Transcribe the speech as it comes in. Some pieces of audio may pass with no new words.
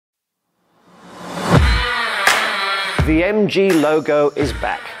The MG logo is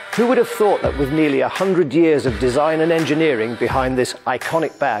back. Who would have thought that with nearly 100 years of design and engineering behind this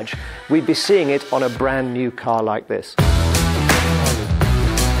iconic badge, we'd be seeing it on a brand new car like this?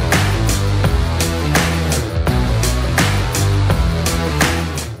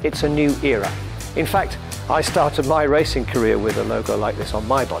 It's a new era. In fact, I started my racing career with a logo like this on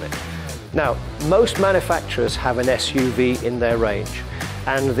my bonnet. Now, most manufacturers have an SUV in their range,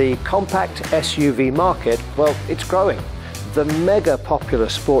 and the compact SUV market, well, it's growing. The mega popular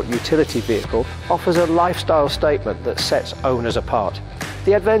sport utility vehicle offers a lifestyle statement that sets owners apart.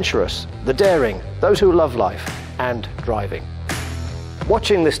 The adventurous, the daring, those who love life and driving.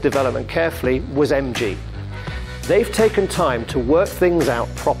 Watching this development carefully was MG. They've taken time to work things out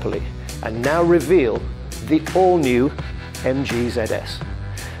properly and now reveal the all-new MG ZS.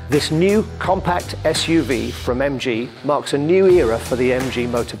 This new compact SUV from MG marks a new era for the MG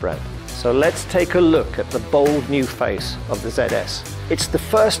motor brand. So let's take a look at the bold new face of the ZS. It's the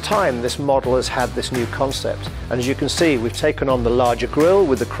first time this model has had this new concept, and as you can see, we've taken on the larger grille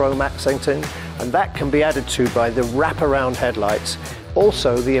with the chrome accenting, and that can be added to by the wraparound headlights,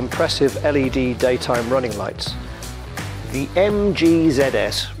 also the impressive LED daytime running lights. The MG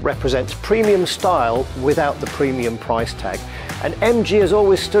ZS represents premium style without the premium price tag. And MG has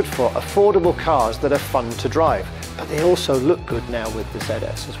always stood for affordable cars that are fun to drive, but they also look good now with the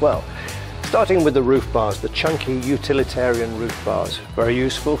ZS as well. Starting with the roof bars, the chunky utilitarian roof bars, very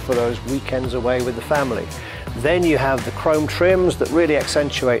useful for those weekends away with the family. Then you have the chrome trims that really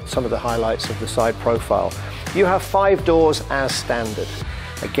accentuate some of the highlights of the side profile. You have 5 doors as standard.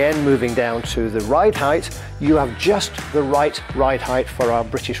 Again, moving down to the ride height, you have just the right ride height for our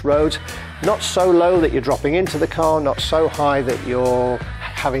British roads. Not so low that you're dropping into the car, not so high that you're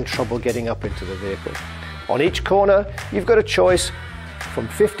having trouble getting up into the vehicle. On each corner, you've got a choice from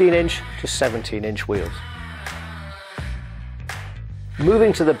 15-inch to 17-inch wheels.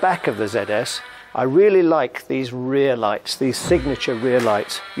 Moving to the back of the ZS, I really like these rear lights, these signature rear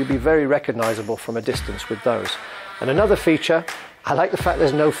lights. You'll be very recognizable from a distance with those. And another feature, I like the fact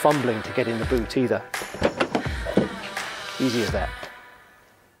there's no fumbling to get in the boot either. Easy as that.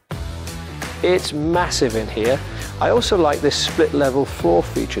 It's massive in here. I also like this split level floor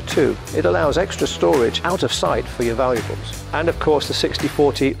feature too. It allows extra storage out of sight for your valuables. And of course the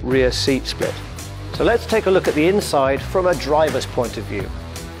 60/40 rear seat split. So let's take a look at the inside from a driver's point of view.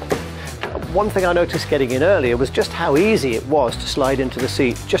 One thing I noticed getting in earlier was just how easy it was to slide into the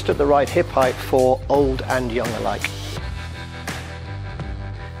seat, just at the right hip height for old and young alike.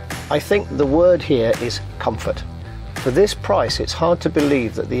 I think the word here is comfort. For this price, it's hard to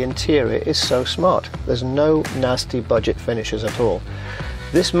believe that the interior is so smart. There's no nasty budget finishes at all.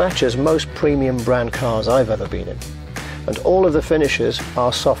 This matches most premium brand cars I've ever been in. And all of the finishes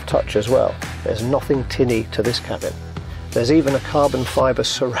are soft touch as well. There's nothing tinny to this cabin. There's even a carbon fibre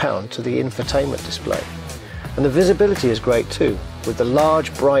surround to the infotainment display. And the visibility is great too, with the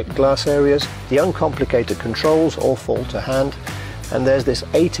large bright glass areas, the uncomplicated controls all fall to hand, and there's this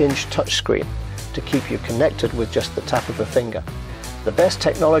 8-inch touchscreen to keep you connected with just the tap of a finger. The best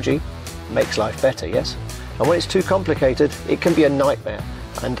technology makes life better, yes? And when it's too complicated, it can be a nightmare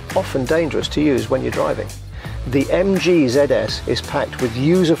and often dangerous to use when you're driving. The MG ZS is packed with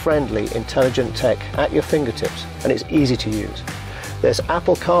user-friendly, intelligent tech at your fingertips, and it's easy to use. There's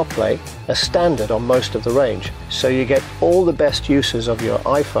Apple CarPlay as standard on most of the range, so you get all the best uses of your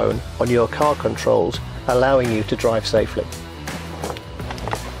iPhone on your car controls, allowing you to drive safely.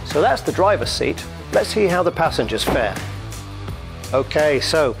 So that's the driver's seat. Let's see how the passengers fare. Okay,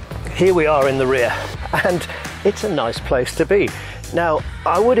 so here we are in the rear, and it's a nice place to be. Now,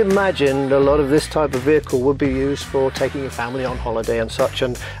 I would imagine a lot of this type of vehicle would be used for taking your family on holiday and such,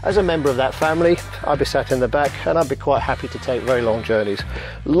 and as a member of that family, I'd be sat in the back and I'd be quite happy to take very long journeys.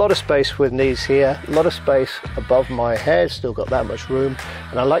 A lot of space with knees here, a lot of space above my head, still got that much room,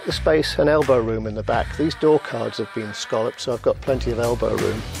 and I like the space and elbow room in the back. These door cards have been scalloped, so I've got plenty of elbow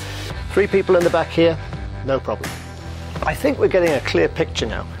room. 3 people in the back here, no problem. I think we're getting a clear picture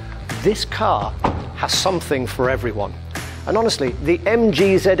now. This car has something for everyone. And honestly, the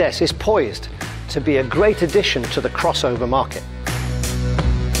MG ZS is poised to be a great addition to the crossover market.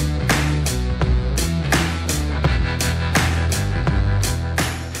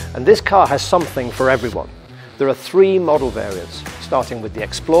 And this car has something for everyone. There are 3 model variants, starting with the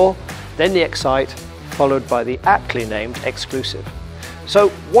Explore, then the Excite, followed by the aptly named Exclusive. So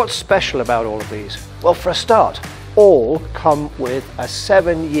what's special about all of these? Well, for a start, all come with a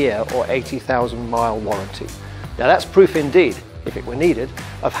 7-year or 80,000 mile warranty. Now that's proof indeed, if it were needed,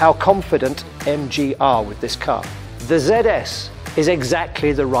 of how confident MG are with this car. The ZS is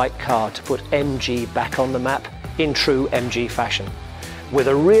exactly the right car to put MG back on the map in true MG fashion. With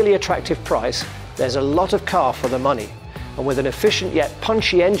a really attractive price, there's a lot of car for the money, and with an efficient yet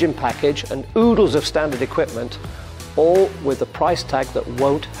punchy engine package and oodles of standard equipment, all with a price tag that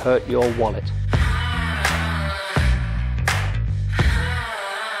won't hurt your wallet.